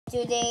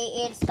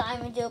Today it's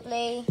time to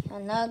play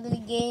an ugly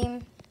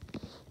game.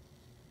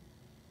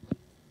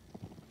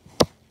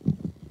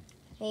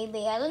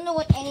 Maybe I don't know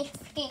what any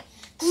freaking.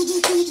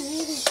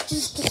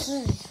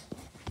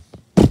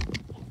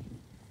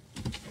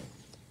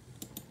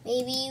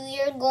 Maybe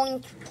we are going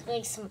to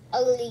play some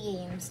ugly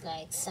games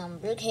like some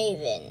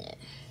Brookhaven.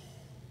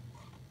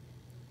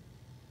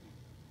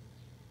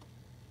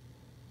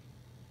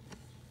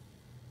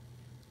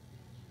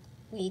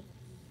 Wait.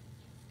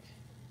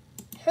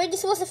 Heard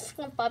this was a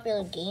freaking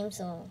popular game,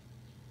 so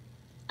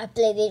I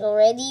played it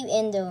already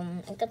and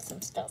I got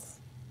some stuff.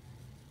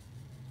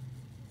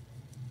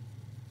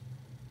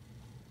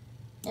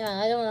 Yeah,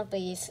 I don't wanna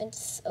play this.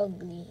 It's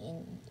ugly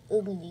and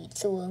ugly. It's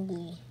so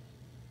ugly.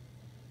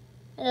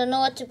 I don't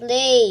know what to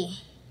play.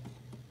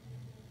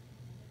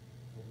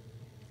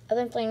 I've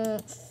been playing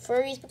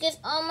furries because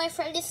my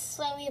friend is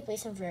letting me to play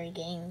some furry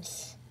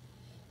games.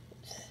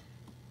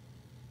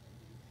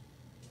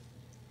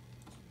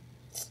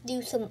 Let's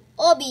do some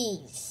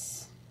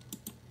obbies.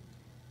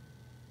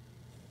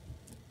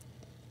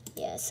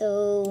 Yeah,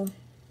 so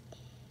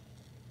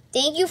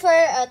thank you for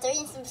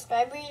 13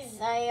 subscribers.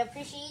 I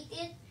appreciate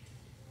it.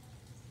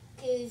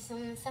 Because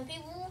some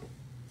people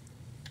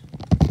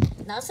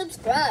not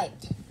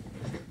subscribed.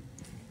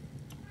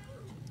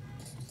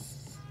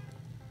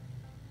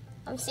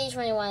 I'm stage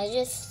 21. I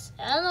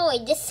don't know,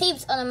 it just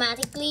saves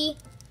automatically.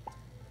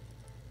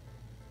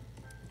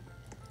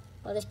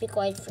 I'll just be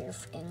quiet for a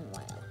freaking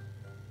while.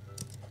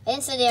 I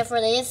didn't say the F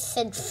word, I just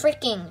said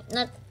freaking,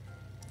 not.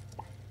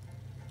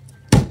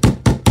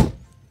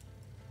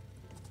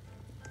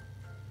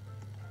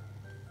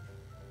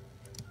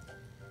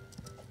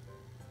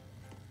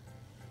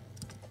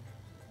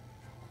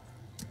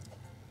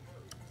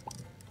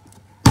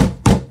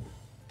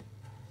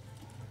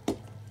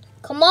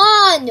 Come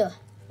on!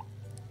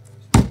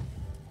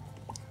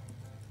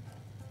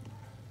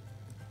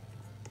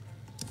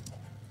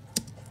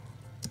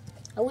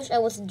 I wish I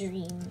was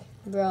Dream,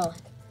 bro.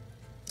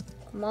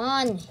 Come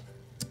on.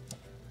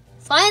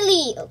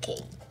 Finally! Okay.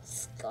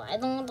 Let's go. I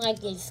don't like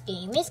this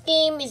game. This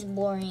game is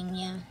boring,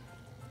 yeah.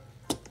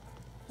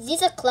 Is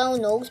this a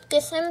clown nose?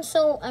 Because I'm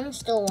still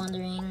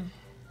wondering. I'm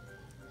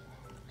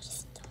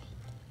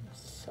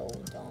so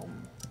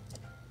dumb.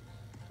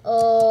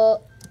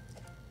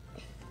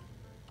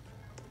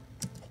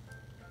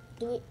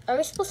 Are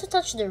we supposed to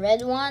touch the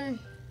red one?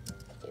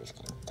 Okay, we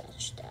can't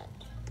touch that.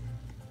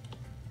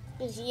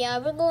 Because yeah,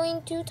 we're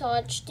going to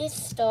touch this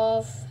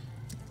stuff.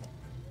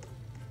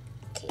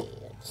 Okay,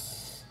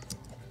 let's.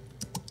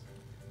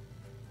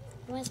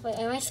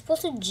 Am I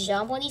supposed to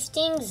jump on these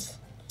things?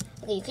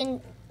 Okay, you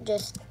can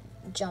just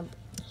jump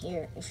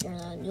here if you're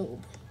not a noob.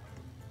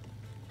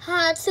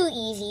 Ha, it's so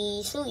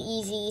easy, so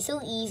easy,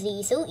 so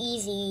easy, so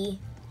easy.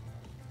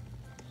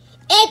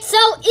 It's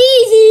so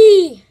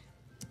easy!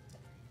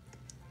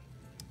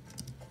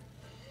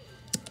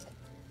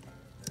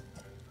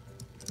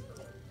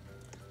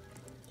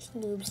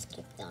 Noobs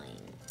keep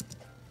dying.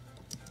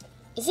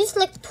 Is this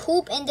like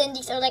poop and then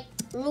these are like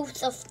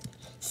roofs of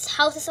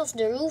houses of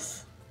the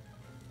roof?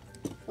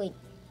 Wait,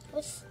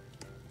 what's.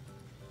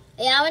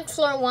 Yeah, I'm at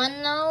floor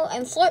 1 now.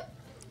 I'm floor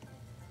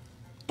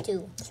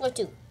 2. Floor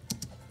 2.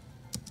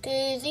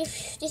 Cause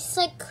if this is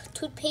like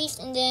toothpaste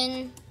and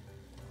then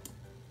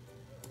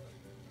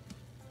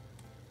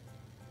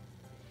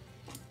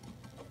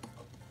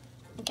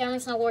the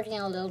camera's not working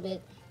out a little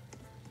bit.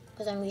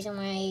 Because I'm using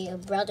my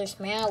brother's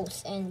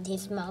mouse and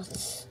his mouse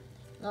is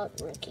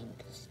not working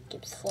because it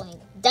keeps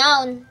falling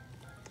down.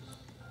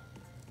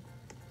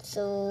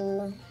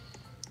 So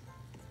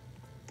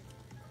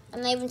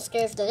I'm not even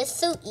scared of that. It's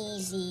so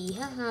easy.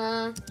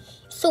 Haha.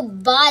 So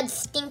bad,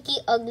 stinky,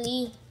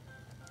 ugly.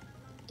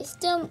 If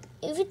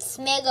it's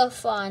mega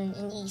fun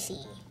and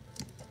easy,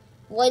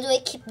 why do I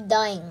keep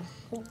dying?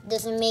 It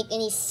doesn't make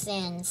any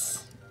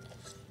sense.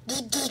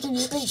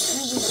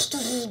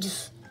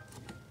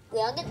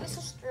 Wait, I'll get Mr.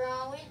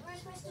 Straw. Wait,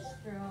 where's Mr.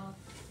 Straw?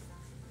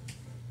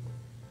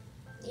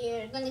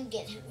 You're gonna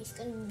get him. He's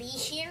gonna be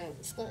here.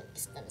 He's gonna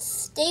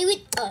stay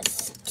with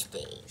us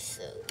today.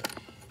 So,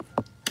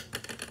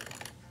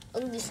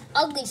 this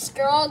ugly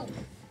straw,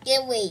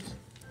 get away.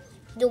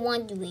 Don't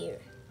want you here.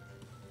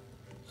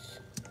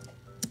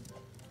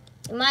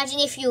 Imagine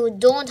if you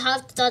don't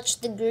have to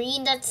touch the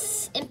green.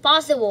 That's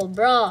impossible,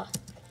 bruh.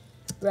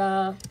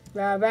 Bruh.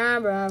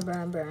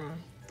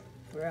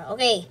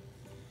 Okay.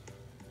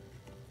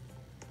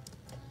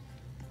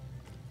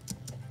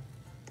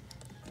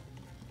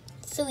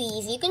 So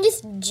easy. You can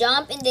just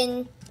jump and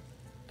then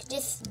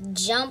just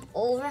jump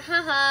over.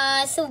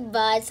 Haha, so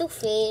bad, so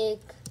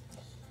fake.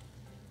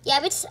 Yeah,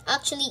 but it's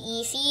actually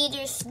easy.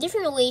 There's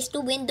different ways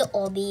to win the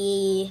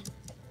obby.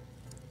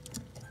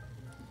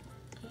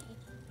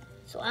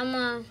 So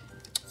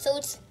so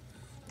it's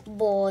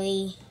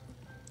boy.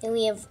 Then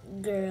we have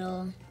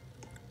girl.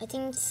 I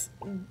think it's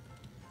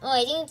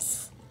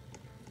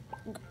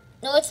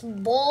no, it's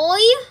boy.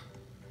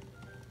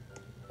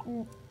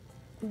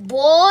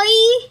 Boy.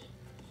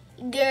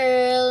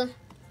 Girl,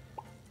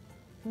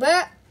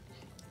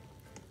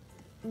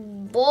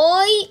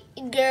 boy,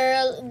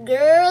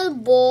 girl,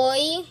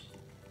 boy.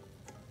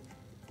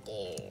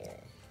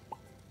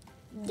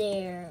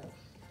 There.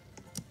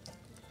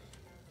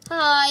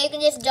 Hi, you can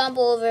just jump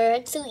over.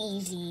 It's so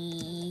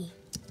easy.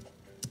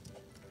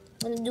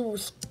 I'm gonna do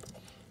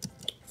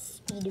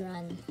speed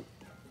run.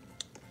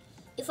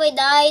 If I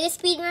die, the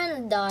speed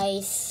run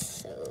dies.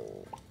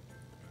 So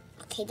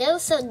okay, that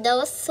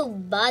was so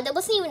bad. That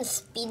wasn't even a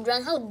speed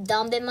run. How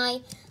dumb am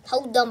I?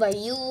 How dumb are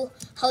you?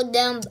 How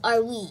dumb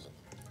are we?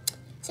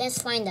 So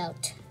let's find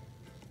out.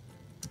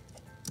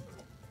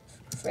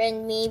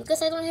 Friend me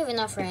because I don't have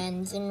enough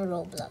friends in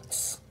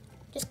Roblox.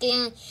 Just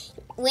kidding.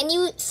 When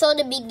you saw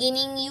the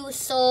beginning, you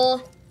saw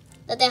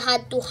that I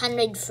had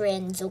 200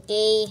 friends,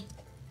 okay?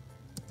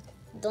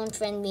 Don't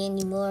friend me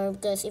anymore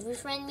because if you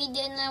friend me,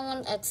 then I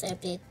won't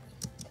accept it.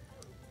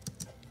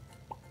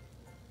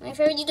 My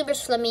favorite YouTuber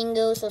is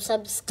Flamingo, so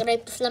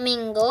subscribe to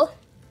Flamingo.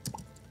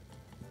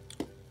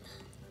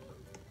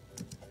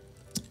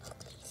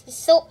 It's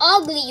so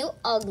ugly, you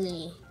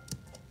ugly.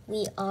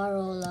 We are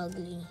all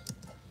ugly.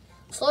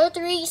 Floor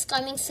 3 is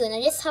coming soon.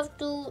 I just have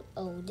to...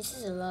 Oh, this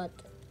is a lot.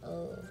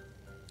 Oh.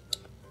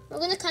 We're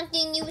gonna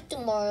continue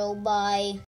tomorrow. Bye.